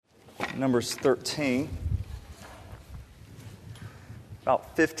Numbers 13.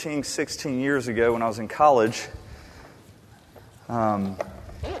 About 15, 16 years ago when I was in college, one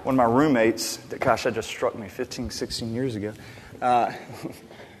of my roommates, gosh, that just struck me 15, 16 years ago. I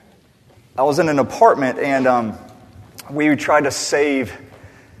was in an apartment and we tried to save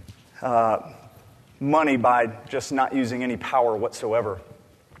money by just not using any power whatsoever.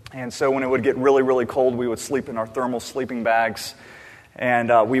 And so when it would get really, really cold, we would sleep in our thermal sleeping bags.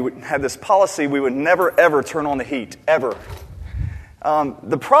 And we would have this policy, we would never, ever turn on the heat, ever.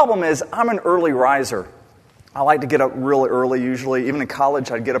 The problem is, I'm an early riser. I like to get up really early, usually. Even in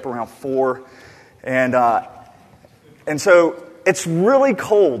college, I'd get up around 4. And so it's really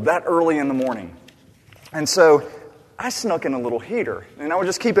cold that early in the morning. And so I snuck in a little heater. And I would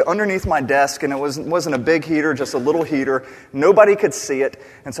just keep it underneath my desk, and it wasn't a big heater, just a little heater. Nobody could see it.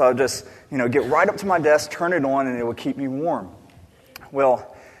 And so I would just, get right up to my desk, turn it on, and it would keep me warm.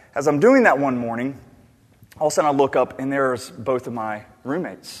 Well, as I'm doing that one morning, all of a sudden I look up, and there's both of my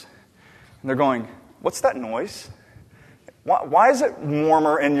roommates. And they're going, "What's that noise? Why is it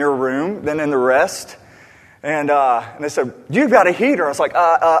warmer in your room than in the rest?" And they said, "You've got a heater." I was like,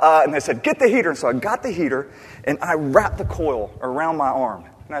 And they said, "Get the heater." And so I got the heater, and I wrapped the coil around my arm.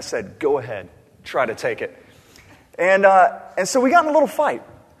 And I said, "Go ahead, try to take it." And so we got in a little fight.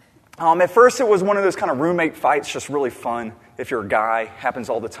 At first, it was one of those kind of roommate fights, just really fun. If you're a guy, happens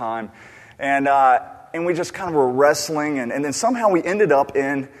all the time. And we just kind of were wrestling, and then somehow we ended up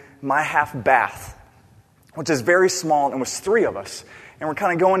in my half bath, which is very small, and it was 3 of us. And we're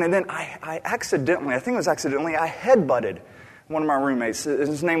kind of going, and then I accidentally, I headbutted one of my roommates.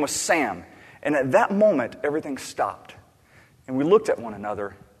 His name was Sam. And at that moment, everything stopped. And we looked at one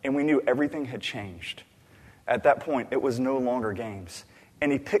another, and we knew everything had changed. At that point, it was no longer games.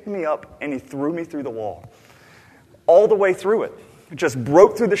 And he picked me up, and he threw me through the wall. All the way through it. It just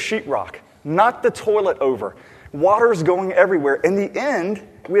broke through the sheetrock, knocked the toilet over. Water's going everywhere. In the end,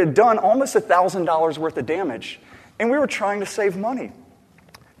 we had done almost $1,000 worth of damage, and we were trying to save money.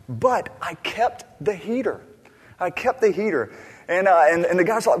 But I kept the heater. And the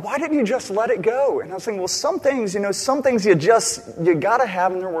guys were like, "Why didn't you just let it go?" And I was saying, well, some things you got to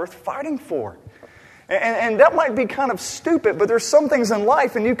have, and they're worth fighting for. And that might be kind of stupid, but there's some things in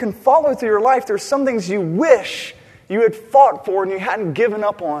life, and you can follow through your life. There's some things you wish you had fought for and you hadn't given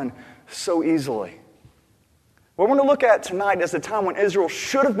up on so easily. What we're going to look at tonight is the time when Israel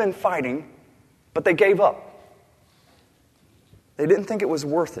should have been fighting, but they gave up. They didn't think it was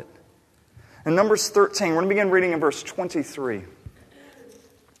worth it. In Numbers 13, we're going to begin reading in verse 23.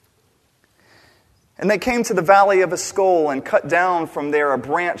 "And they came to the valley of Eshcol and cut down from there a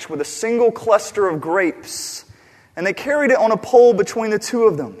branch with a single cluster of grapes, and they carried it on a pole between the 2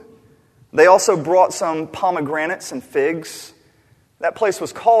 of them. They also brought some pomegranates and figs. That place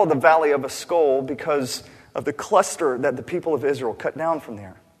was called the Valley of Eshcol because of the cluster that the people of Israel cut down from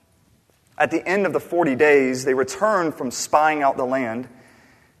there. At the end of the 40 days, they returned from spying out the land,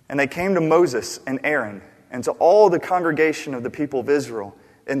 and they came to Moses and Aaron and to all the congregation of the people of Israel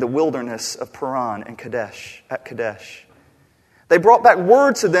in the wilderness of Paran and Kadesh. They brought back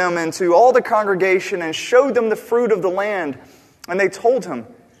word to them and to all the congregation and showed them the fruit of the land. And they told him,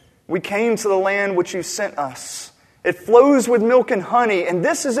 'We came to the land which you sent us. It flows with milk and honey, and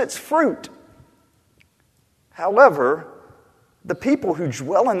this is its fruit. However, the people who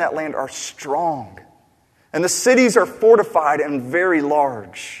dwell in that land are strong, and the cities are fortified and very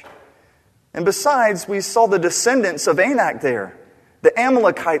large. And besides, we saw the descendants of Anak there. The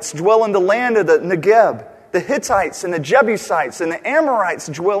Amalekites dwell in the land of the Negeb. The Hittites and the Jebusites and the Amorites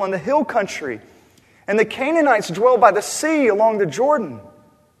dwell in the hill country. And the Canaanites dwell by the sea along the Jordan.'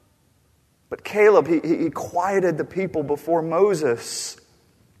 But Caleb, he quieted the people before Moses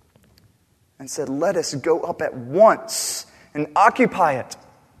and said, 'Let us go up at once and occupy it,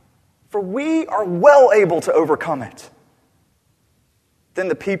 for we are well able to overcome it.' Then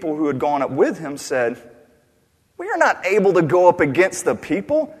the people who had gone up with him said, 'We are not able to go up against the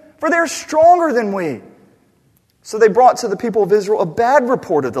people, for they are stronger than we.' So they brought to the people of Israel a bad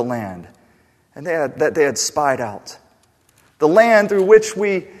report of the land and that they had spied out. 'The land through which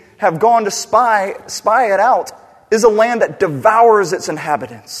we have gone to spy it out is a land that devours its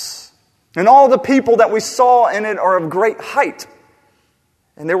inhabitants. And all the people that we saw in it are of great height.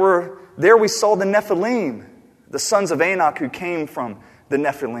 And there we saw the Nephilim, the sons of Anak who came from the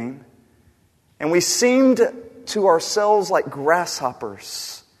Nephilim. And we seemed to ourselves like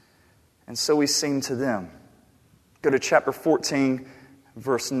grasshoppers, and so we seemed to them.'" Go to chapter 14,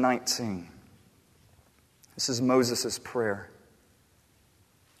 verse 19. This is Moses' prayer.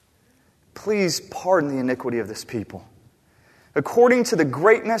 "Please pardon the iniquity of this people. according to the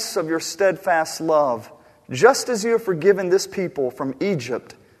greatness of your steadfast love, just as you have forgiven this people from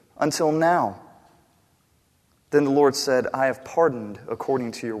Egypt until now." Then the Lord said, "I have pardoned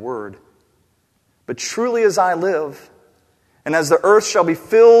according to your word. But truly as I live, and as the earth shall be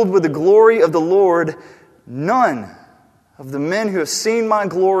filled with the glory of the Lord, none of the men who have seen my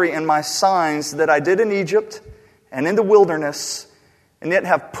glory and my signs that I did in Egypt and in the wilderness, and yet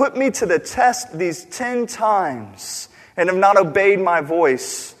have put me to the test these 10 times, and have not obeyed my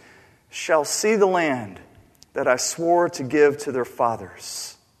voice, shall see the land that I swore to give to their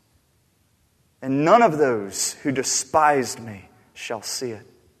fathers. And none of those who despised me shall see it.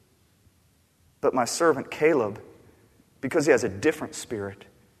 But my servant Caleb, because he has a different spirit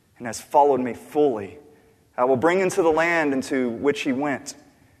and has followed me fully, I will bring into the land into which he went,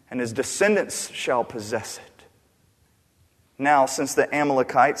 and his descendants shall possess it. Now, since the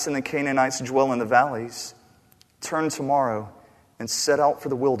Amalekites and the Canaanites dwell in the valleys, turn tomorrow and set out for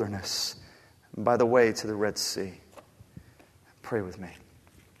the wilderness by the way to the Red Sea." Pray with me.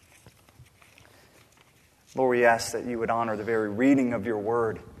 Lord, we ask that you would honor the very reading of your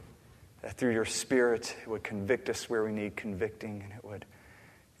word, that through your Spirit it would convict us where we need convicting, and it would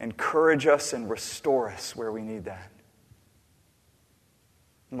encourage us and restore us where we need that.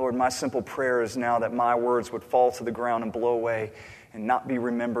 Lord, my simple prayer is now that my words would fall to the ground and blow away and not be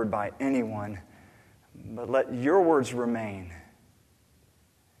remembered by anyone, but let your words remain.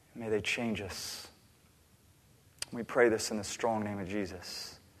 May they change us. We pray this in the strong name of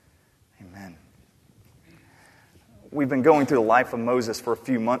Jesus. Amen. We've been going through the life of Moses for a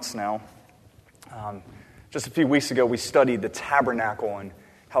few months now. Just a few weeks ago, we studied the tabernacle and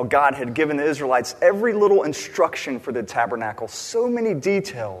how God had given the Israelites every little instruction for the tabernacle, so many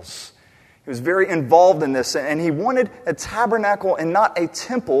details. He was very involved in this, and he wanted a tabernacle and not a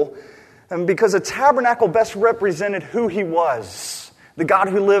temple, because a tabernacle best represented who he was, the God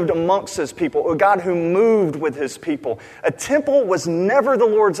who lived amongst his people, a God who moved with his people. A temple was never the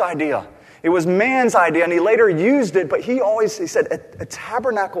Lord's idea. It was man's idea, and he later used it, but he said, a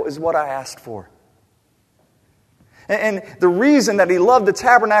tabernacle is what I asked for. And the reason that he loved the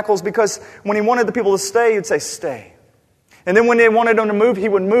tabernacle is because when he wanted the people to stay, he'd say, "Stay." And then when they wanted him to move, he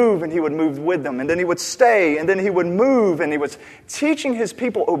would move, and he would move with them. And then he would stay, and then he would move, and he was teaching his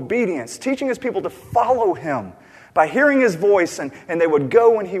people obedience, teaching his people to follow him by hearing his voice, and they would go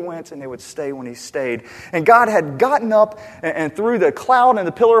when he went, and they would stay when he stayed. And God had gotten up, and through the cloud and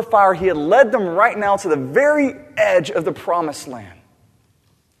the pillar of fire, he had led them right now to the very edge of the promised land.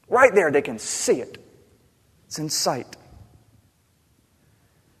 Right there, they can see it. It's in sight.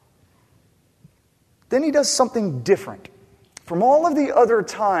 Then he does something different. From all of the other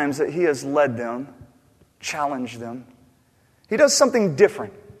times that he has led them, challenged them, he does something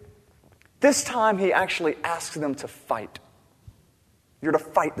different. This time he actually asks them to fight. You're to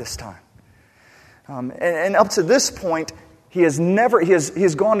fight this time. And up to this point, he has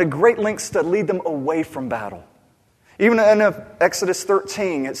gone to great lengths to lead them away from battle. Even in Exodus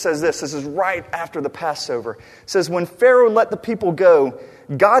 13, it says this. This is right after the Passover. It says, "When Pharaoh let the people go,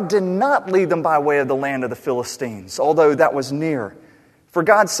 God did not lead them by way of the land of the Philistines, although that was near. For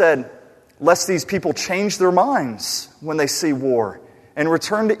God said, 'Lest these people change their minds when they see war and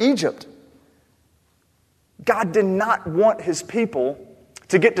return to Egypt.'" God did not want his people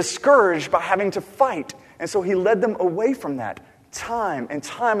to get discouraged by having to fight. And so he led them away from that time and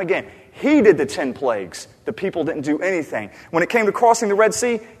time again. He did the 10 plagues. The people didn't do anything. When it came to crossing the Red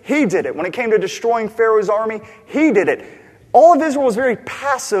Sea, he did it. When it came to destroying Pharaoh's army, he did it. All of Israel was very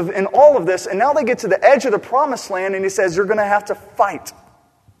passive in all of this, and now they get to the edge of the promised land, and he says, "You're going to have to fight.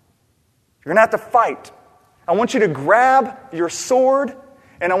 You're going to have to fight. I want you to grab your sword,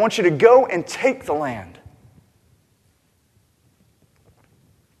 and I want you to go and take the land."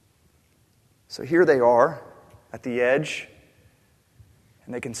 So here they are at the edge,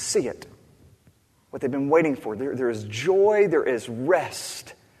 and they can see it. What they've been waiting for. There is joy, there is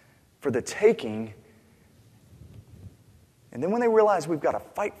rest for the taking. And then when they realize we've got to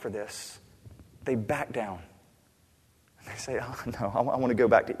fight for this, they back down. They say, "Oh, no, I want to go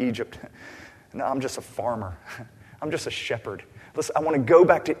back to Egypt. No, I'm just a farmer. I'm just a shepherd. Listen, I want to go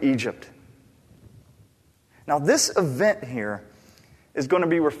back to Egypt." Now, this event here is going to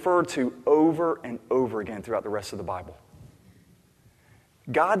be referred to over and over again throughout the rest of the Bible.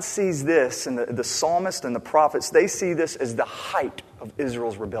 God sees this, and the psalmist and the prophets, they see this as the height of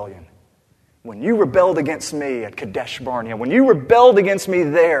Israel's rebellion. When you rebelled against me at Kadesh Barnea, when you rebelled against me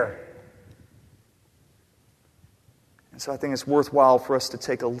there. And so I think it's worthwhile for us to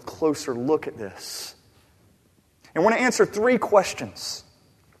take a closer look at this. And we're going to answer 3 questions.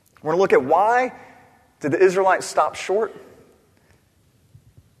 We're going to look at why did the Israelites stop short?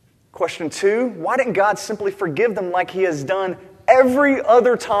 Question 2, why didn't God simply forgive them like he has done every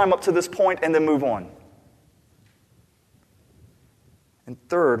other time up to this point and then move on? And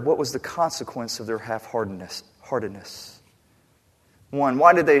third, what was the consequence of their half-heartedness? 1,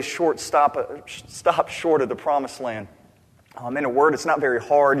 why did they stop short of the promised land? In a word, it's not very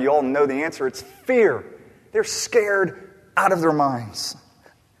hard. You all know the answer. It's fear. They're scared out of their minds.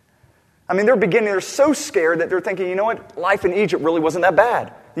 I mean, they're so scared that they're thinking, you know what? Life in Egypt really wasn't that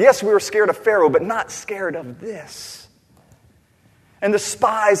bad. Yes, we were scared of Pharaoh, but not scared of this. And the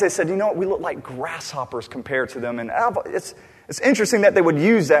spies, they said, you know what? We look like grasshoppers compared to them. And it's interesting that they would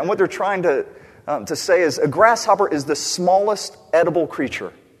use that. And what they're trying to say is a grasshopper is the smallest edible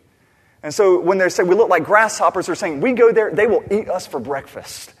creature. And so when they say we look like grasshoppers, they're saying we go there, they will eat us for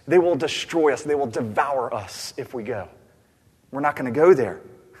breakfast. They will destroy us. They will devour us if we go. We're not going to go there.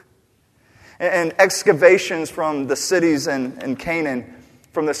 And excavations from the cities in Canaan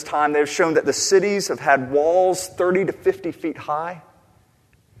from this time, they've shown that the cities have had walls 30 to 50 feet high,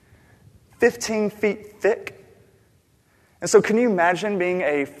 15 feet thick. And so can you imagine being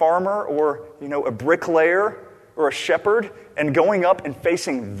a farmer or, a bricklayer or a shepherd and going up and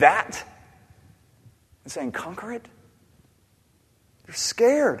facing that and saying, conquer it? They're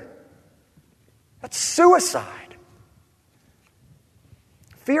scared. That's suicide.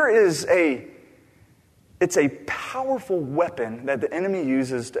 Fear is a powerful weapon that the enemy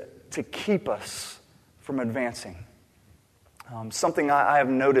uses to keep us from advancing. Something I have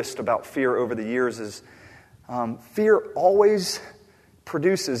noticed about fear over the years is fear always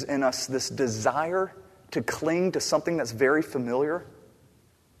produces in us this desire to cling to something that's very familiar.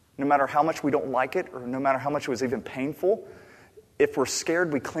 No matter how much we don't like it, or no matter how much it was even painful, if we're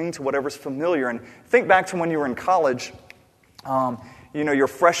scared, we cling to whatever's familiar. And think back to when you were in college, your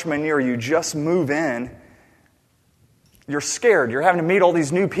freshman year, you just move in, you're scared, you're having to meet all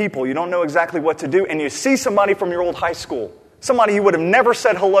these new people, you don't know exactly what to do, and you see somebody from your old high school, somebody you would have never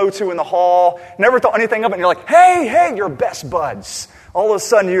said hello to in the hall, never thought anything of it, and you're like, hey, you're best buds. All of a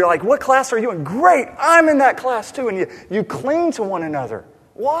sudden, you're like, what class are you in? Great, I'm in that class too, and you cling to one another.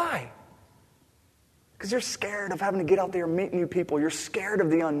 Why? Because you're scared of having to get out there and meet new people. You're scared of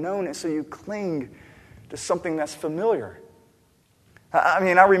the unknown, and so you cling to something that's familiar. I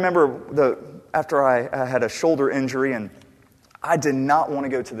remember after I had a shoulder injury, and I did not want to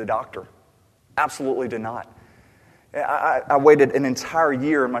go to the doctor. Absolutely did not. I waited an entire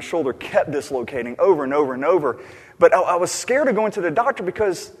year, and my shoulder kept dislocating over and over and over. But I was scared of going to the doctor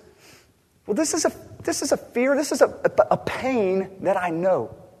because, this is a fear, this is a pain that I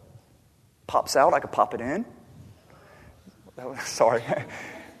know. Pops out, I could pop it in. Sorry.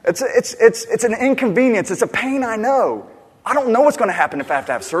 It's an inconvenience. It's a pain I know. I don't know what's going to happen if I have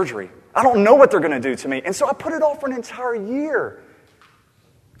to have surgery. I don't know what they're going to do to me. And so I put it off for an entire year.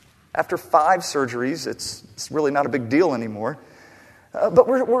 After 5 surgeries, it's really not a big deal anymore. But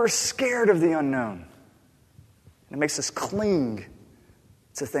we're scared of the unknown. It makes us cling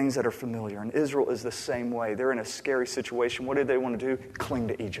to things that are familiar. And Israel is the same way. They're in a scary situation. What did they want to do? Cling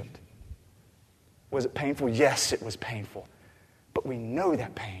to Egypt. Was it painful? Yes, it was painful. But we know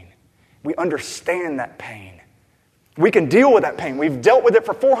that pain. We understand that pain. We can deal with that pain. We've dealt with it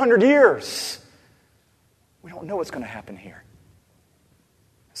for 400 years. We don't know what's going to happen here.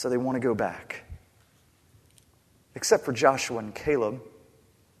 So they want to go back. Except for Joshua and Caleb.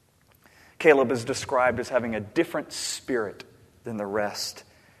 Caleb is described as having a different spirit than the rest,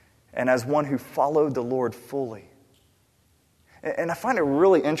 and as one who followed the Lord fully. And I find it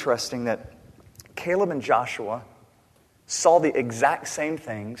really interesting that Caleb and Joshua saw the exact same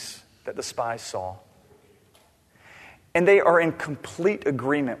things that the spies saw. And they are in complete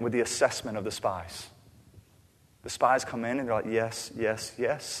agreement with the assessment of the spies. The spies come in and they're like, yes, yes,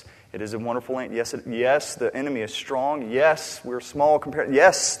 yes. It is a wonderful land. Yes, the enemy is strong. Yes, we're small compared.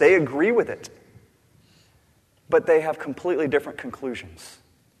 Yes, they agree with it. But they have completely different conclusions.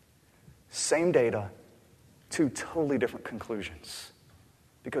 Same data, 2 totally different conclusions.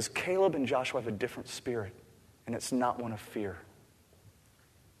 Because Caleb and Joshua have a different spirit. And it's not one of fear.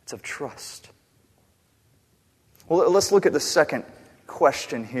 It's of trust. Well, let's look at the second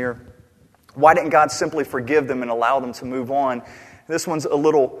question here. Why didn't God simply forgive them and allow them to move on? This one's a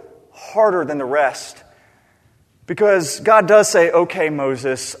little harder than the rest. Because God does say, okay,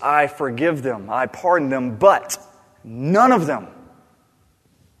 Moses, I forgive them, I pardon them, but none of them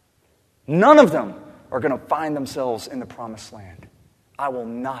are going to find themselves in the promised land. I will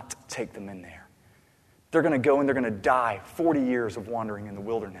not take them in there. They're going to go and they're going to die 40 years of wandering in the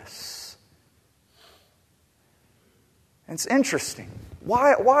wilderness. And it's interesting.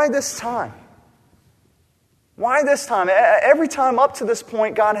 Why this time? Why this time? Every time up to this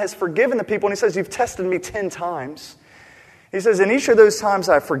point, God has forgiven the people. And he says, you've tested me 10 times. He says, in each of those times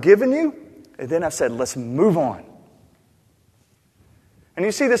I've forgiven you. And then I've said, let's move on. And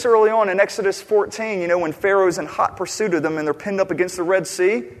you see this early on in Exodus 14, when Pharaoh's in hot pursuit of them and they're pinned up against the Red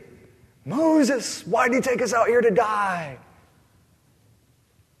Sea. Moses, why did you take us out here to die?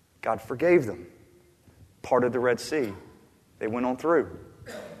 God forgave them. Parted the Red Sea. They went on through.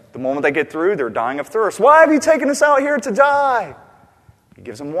 The moment they get through, they're dying of thirst. Why have you taken us out here to die? He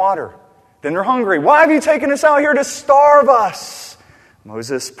gives them water. Then they're hungry. Why have you taken us out here to starve us?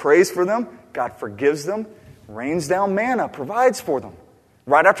 Moses prays for them. God forgives them, rains down manna, provides for them.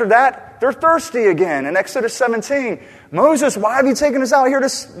 Right after that, they're thirsty again. In Exodus 17, Moses, why have you taken us out here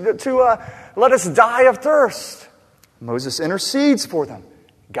to let us die of thirst? Moses intercedes for them.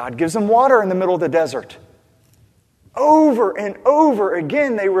 God gives them water in the middle of the desert. Over and over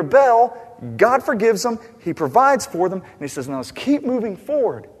again, they rebel. God forgives them. He provides for them. And he says, now let's keep moving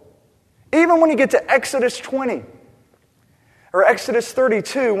forward. Even when you get to Exodus 20 or Exodus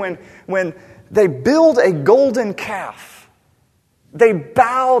 32, when they build a golden calf, they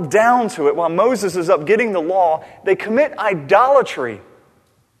bow down to it while Moses is up getting the law. They commit idolatry.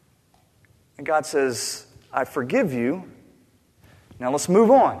 And God says, I forgive you. Now let's move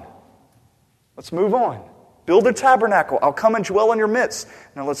on. Let's move on. Build a tabernacle. I'll come and dwell in your midst.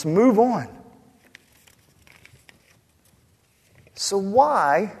 Now let's move on. So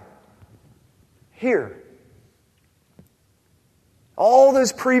why here? All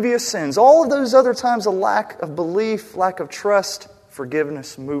those previous sins, all of those other times of lack of belief, lack of trust,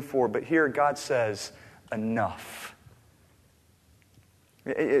 forgiveness, move forward. But here God says, enough.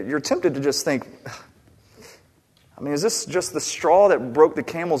 You're tempted to just think, is this just the straw that broke the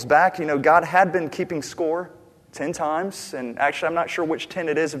camel's back? God had been keeping score 10 times. And actually, I'm not sure which 10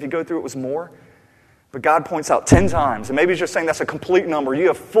 it is. If you go through, it was more. But God points out 10 times. And maybe he's just saying that's a complete number. You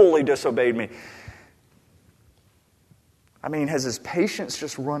have fully disobeyed me. Has his patience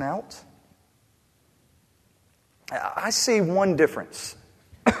just run out? I see one difference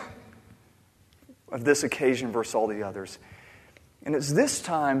of this occasion versus all the others. And it's this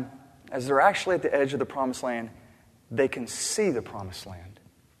time, as they're actually at the edge of the promised land, they can see the promised land.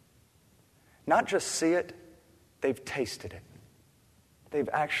 Not just see it, they've tasted it. They've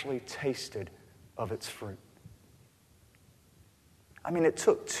actually tasted of its fruit. It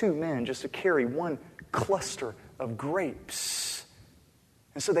took 2 men just to carry one cluster of grapes.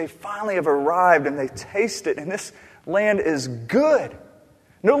 And so they finally have arrived and they taste it, and this land is good.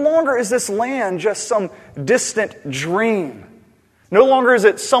 No longer is this land just some distant dream. No longer is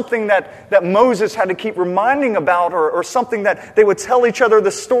it something that Moses had to keep reminding about or something that they would tell each other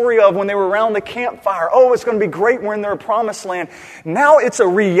the story of when they were around the campfire. Oh, it's going to be great. We're in their promised land. Now it's a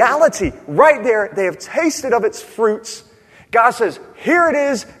reality. Right there, they have tasted of its fruits. God says, here it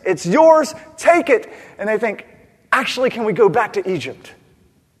is. It's yours. Take it. And they think, actually, can we go back to Egypt?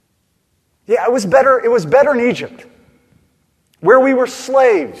 Yeah, it was better in Egypt, where we were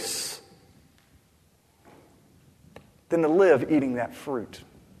slaves, than to live eating that fruit.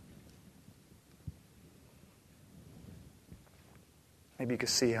 Maybe you can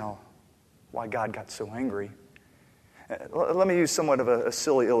see why God got so angry. Let me use somewhat of a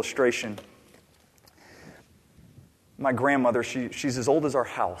silly illustration. My grandmother, she's as old as our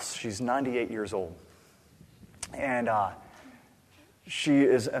house. She's 98 years old. And she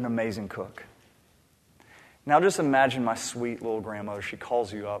is an amazing cook. Now just imagine my sweet little grandmother. She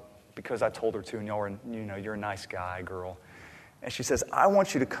calls you up because I told her to, and you're a nice guy, girl. And she says, I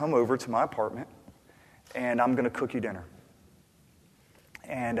want you to come over to my apartment, and I'm going to cook you dinner.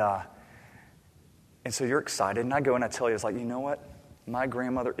 And so you're excited, and I go and I tell you, it's like, you know what? My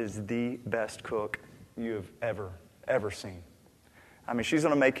grandmother is the best cook you have ever seen. She's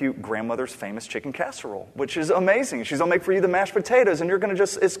going to make you grandmother's famous chicken casserole, which is amazing. She's going to make for you the mashed potatoes, and you're going to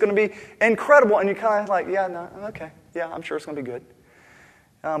it's going to be incredible. And you kind of like, yeah, no, okay. Yeah, I'm sure it's going to be good.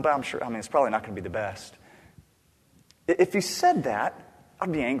 But I'm sure, it's probably not going to be the best. If you said that,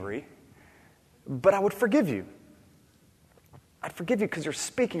 I'd be angry, but I would forgive you. I'd forgive you because you're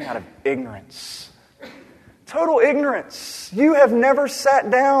speaking out of ignorance. Total ignorance. You have never sat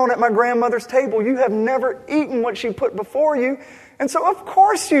down at my grandmother's table. You have never eaten what she put before you. And so, of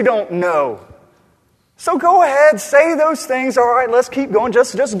course, you don't know. So go ahead, say those things. All right, let's keep going.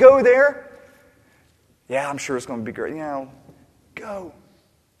 Just go there. Yeah, I'm sure it's going to be great. Go.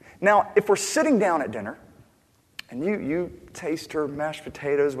 Now, if we're sitting down at dinner, and you taste her mashed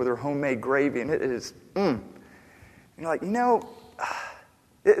potatoes with her homemade gravy, and it is, you're like,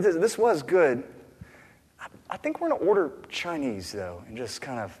 this was good. I think we're going to order Chinese, though, and just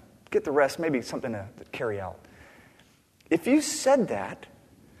kind of get the rest, maybe something to carry out. If you said that,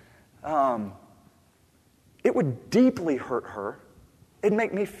 it would deeply hurt her. It'd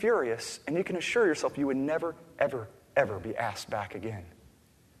make me furious, and you can assure yourself you would never, ever, ever be asked back again.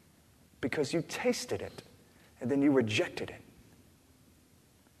 Because you tasted it, and then you rejected it.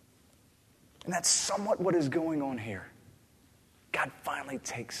 And that's somewhat what is going on here. God finally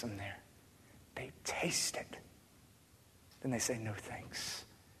takes them there. They taste it. Then they say, no thanks.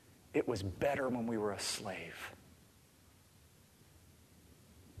 It was better when we were a slave.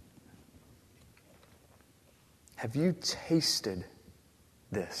 Have you tasted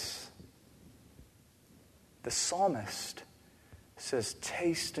this? The psalmist says,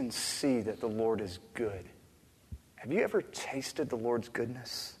 taste and see that the Lord is good. Have you ever tasted the Lord's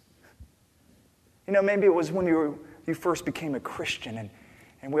goodness? You know, maybe it was when you first became a Christian,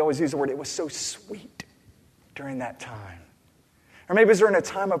 and we always use the word, it was so sweet during that time. Or maybe it was during a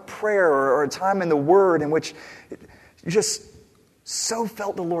time of prayer or a time in the Word in which you just so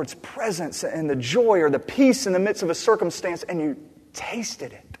felt the Lord's presence and the joy or the peace in the midst of a circumstance, and you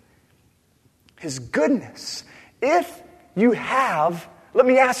tasted it. His goodness. If you have, let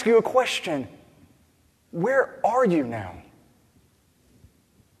me ask you a question. Where are you now?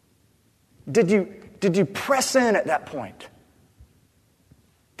 Did you press in at that point?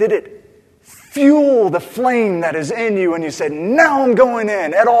 Did it fuel the flame that is in you and you said, now I'm going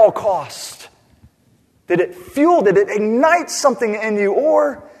in at all cost? Did it fuel, did it ignite something in you,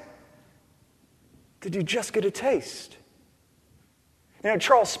 or did you just get a taste? You know,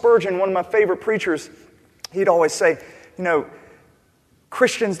 Charles Spurgeon, one of my favorite preachers, he'd always say, you know,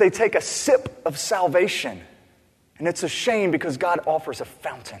 Christians, they take a sip of salvation, and it's a shame because God offers a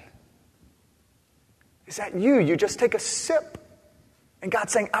fountain. Is that you? You just take a sip, and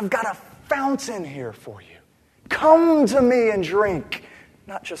God's saying, I've got a fountain here for you. Come to me and drink,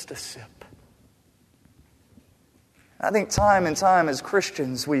 not just a sip. I think time and time as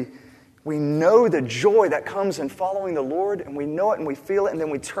Christians, we know the joy that comes in following the Lord, and we know it and we feel it, and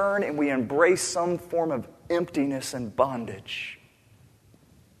then we turn and we embrace some form of emptiness and bondage.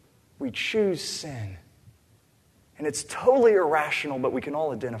 We choose sin. And it's totally irrational, but we can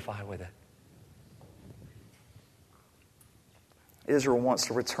all identify with it. Israel wants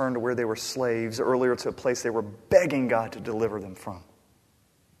to return to where they were slaves, earlier to a place they were begging God to deliver them from.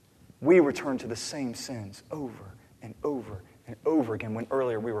 We return to the same sins over and over and over again when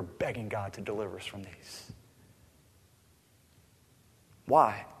earlier we were begging God to deliver us from these.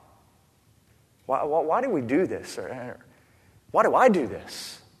 Why? Why do we do this? Or why do I do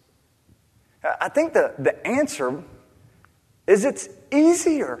this? I think the answer is it's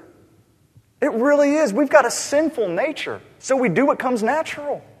easier. It really is. We've got a sinful nature, so we do what comes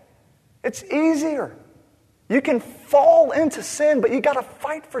natural. It's easier. You can fall into sin, but you got to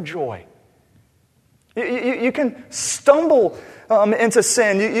fight for joy. You can stumble into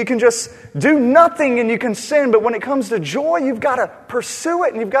sin. You can just do nothing and you can sin, but when it comes to joy, you've got to pursue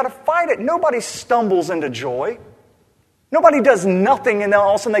it and you've got to fight it. Nobody stumbles into joy. Nobody does nothing and then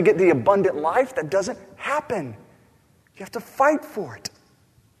all of a sudden they get the abundant life. That doesn't happen. You have to fight for it.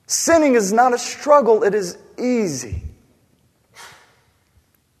 Sinning is not a struggle, it is easy.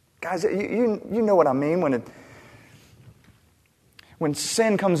 Guys, you know what I mean when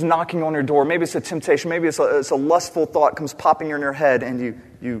sin comes knocking on your door. Maybe it's a temptation, maybe it's a lustful thought comes popping in your head, and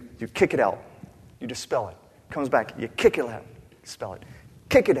you kick it out. You dispel it. It comes back, you kick it out, dispel it.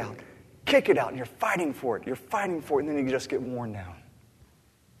 Kick it out, and you're fighting for it. You're fighting for it, and then you just get worn down.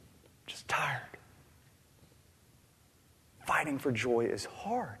 Just tired. Fighting for joy is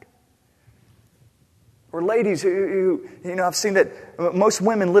hard. Or ladies who I've seen that most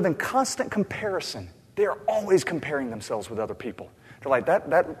women live in constant comparison. They are always comparing themselves with other people. They're like,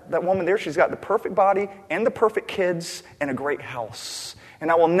 that woman there, she's got the perfect body and the perfect kids and a great house.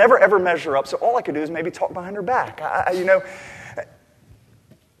 And I will never, ever measure up, so all I could do is maybe talk behind her back.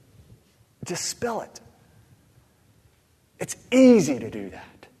 Dispel it. It's easy to do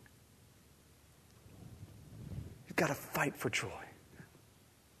that. You've got to fight for joy.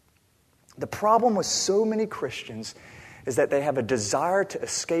 The problem with so many Christians is that they have a desire to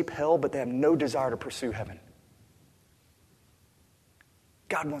escape hell, but they have no desire to pursue heaven.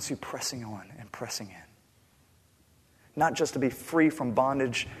 God wants you pressing on and pressing in. Not just to be free from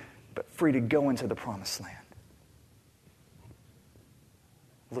bondage, but free to go into the promised land.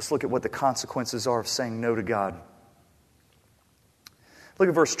 Let's look at what the consequences are of saying no to God. Look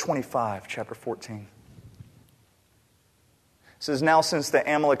at verse 25, chapter 14. It says, now since the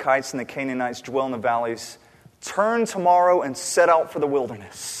Amalekites and the Canaanites dwell in the valleys, turn tomorrow and set out for the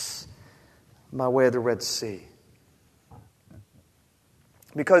wilderness by way of the Red Sea.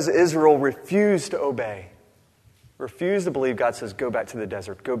 Because Israel refused to obey, refused to believe, God says, go back to the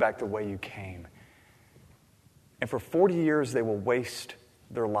desert, go back the way you came. And for 40 years, they will waste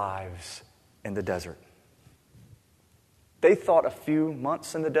their lives in the desert. They thought a few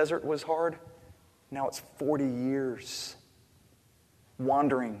months in the desert was hard. Now it's 40 years.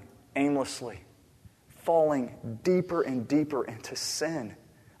 Wandering aimlessly, falling deeper and deeper into sin.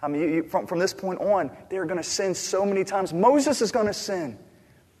 I mean, from this point on, they're going to sin so many times. Moses is going to sin.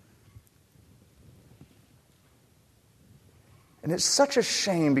 And it's such a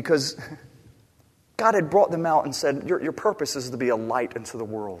shame because God had brought them out and said, your purpose is to be a light into the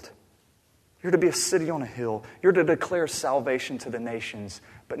world. You're to be a city on a hill. You're to declare salvation to the nations.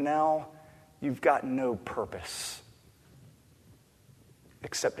 But now you've got no purpose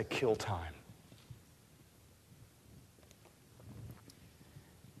except to kill time.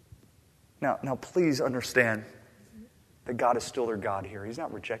 Now, please understand that God is still their God here. He's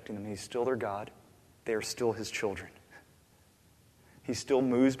not rejecting them. He's still their God. They are still His children. He still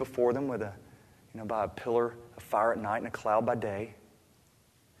moves before them with by a pillar of fire at night and a cloud by day.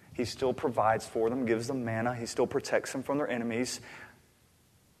 He still provides for them, gives them manna. He still protects them from their enemies.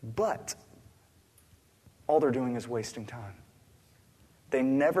 But all they're doing is wasting time.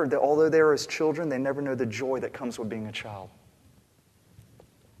 Although they are His children, they never know the joy that comes with being a child.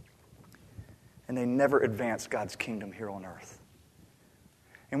 And they never advance God's kingdom here on earth.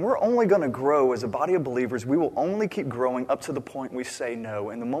 And we're only going to grow as a body of believers. We will only keep growing up to the point we say no.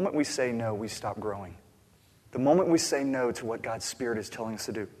 And the moment we say no, we stop growing. The moment we say no to what God's Spirit is telling us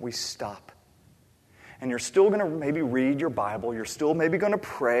to do, we stop. And you're still going to maybe read your Bible. You're still maybe going to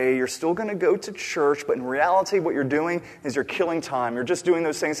pray. You're still going to go to church. But in reality, what you're doing is you're killing time. You're just doing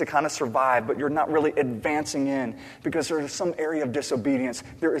those things to kind of survive, but you're not really advancing in because there's some area of disobedience.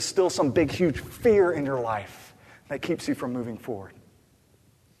 There is still some big, huge fear in your life that keeps you from moving forward.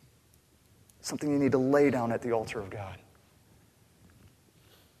 Something you need to lay down at the altar of God.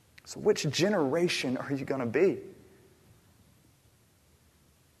 So which generation are you going to be?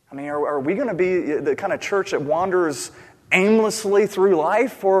 I mean, are we going to be the kind of church that wanders aimlessly through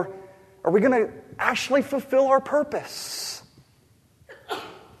life, or are we going to actually fulfill our purpose?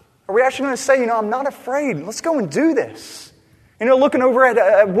 Are we actually going to say, I'm not afraid. Let's go and do this. Looking over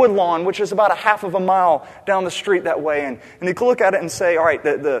at Woodlawn, which is about a half of a mile down the street that way, and you can look at it and say, all right,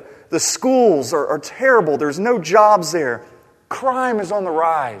 the schools are terrible. There's no jobs there. Crime is on the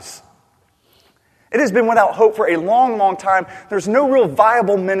rise. It has been without hope for a long, long time. There's no real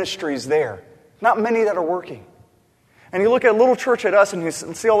viable ministries there. Not many that are working. And you look at a little church at us and you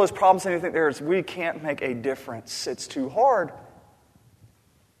see all those problems and you think, we can't make a difference. It's too hard.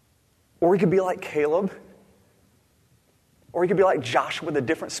 Or we could be like Caleb. Or we could be like Joshua with a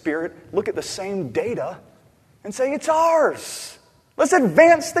different spirit. Look at the same data and say, it's ours. Let's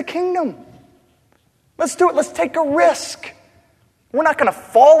advance the kingdom. Let's do it. Let's take a risk. We're not going to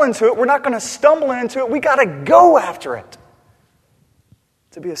fall into it. We're not going to stumble into it. We got to go after it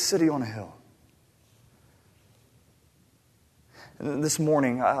to be a city on a hill. And this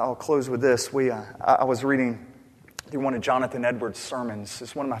morning, I'll close with this. I was reading through one of Jonathan Edwards' sermons.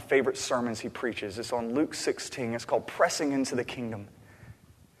 It's one of my favorite sermons he preaches. It's on Luke 16. It's called Pressing into the Kingdom.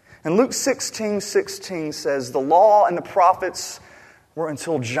 And Luke 16:16 says, the law and the prophets were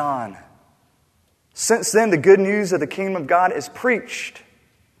until John. Since then, the good news of the kingdom of God is preached,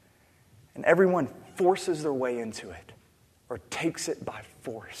 and everyone forces their way into it or takes it by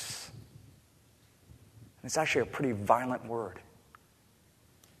force. And it's actually a pretty violent word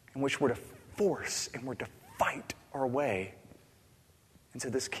in which we're to force and we're to fight our way into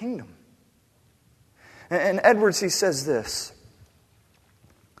this kingdom. And Edwards, he says this.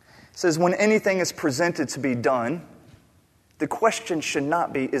 He says, when anything is presented to be done, the question should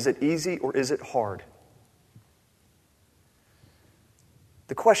not be, is it easy or is it hard?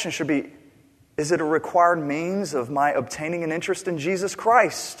 The question should be, is it a required means of my obtaining an interest in Jesus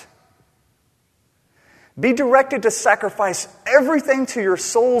Christ? Be directed to sacrifice everything to your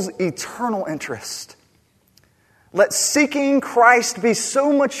soul's eternal interest. Let seeking Christ be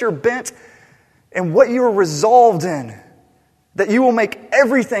so much your bent and what you are resolved in that you will make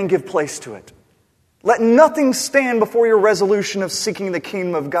everything give place to it. Let nothing stand before your resolution of seeking the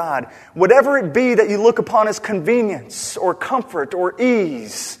kingdom of God. Whatever it be that you look upon as convenience or comfort or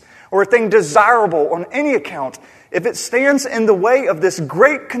ease or a thing desirable on any account, if it stands in the way of this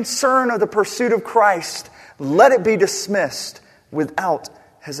great concern of the pursuit of Christ, let it be dismissed without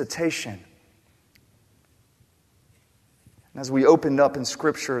hesitation. As we opened up in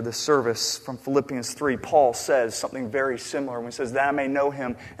Scripture the service from Philippians 3, Paul says something very similar when he says, that I may know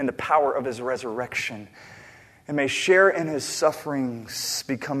Him and the power of His resurrection. and may share in his sufferings,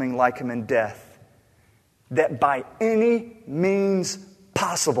 becoming like him in death, that by any means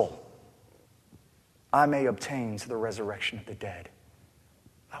possible I may obtain to the resurrection of the dead.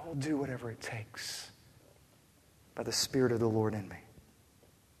 I will do whatever it takes by the Spirit of the Lord in me.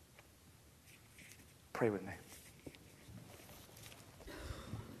 Pray with me.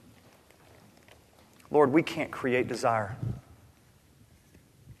 Lord, we can't create desire.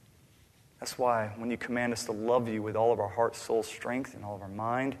 That's why when you command us to love you with all of our heart, soul, strength, and all of our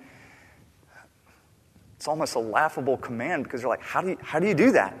mind, it's almost a laughable command because you're like, how do you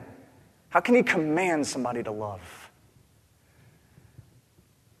do that? How can you command somebody to love?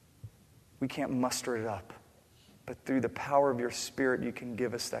 We can't muster it up. But through the power of your Spirit, you can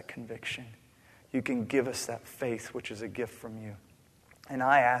give us that conviction. You can give us that faith, which is a gift from you. And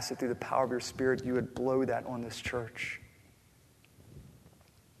I ask that through the power of your Spirit, you would blow that on this church.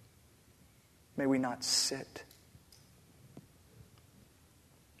 May we not sit.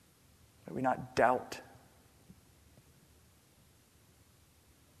 May we not doubt.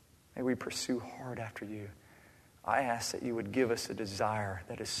 May we pursue hard after you. I ask that you would give us a desire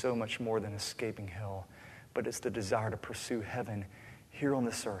that is so much more than escaping hell, but it's the desire to pursue heaven here on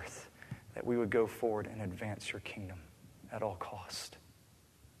this earth, that we would go forward and advance your kingdom at all cost.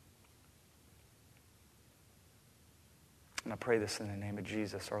 And I pray this in the name of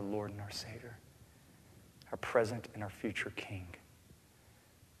Jesus, our Lord and our Savior, our present and our future King.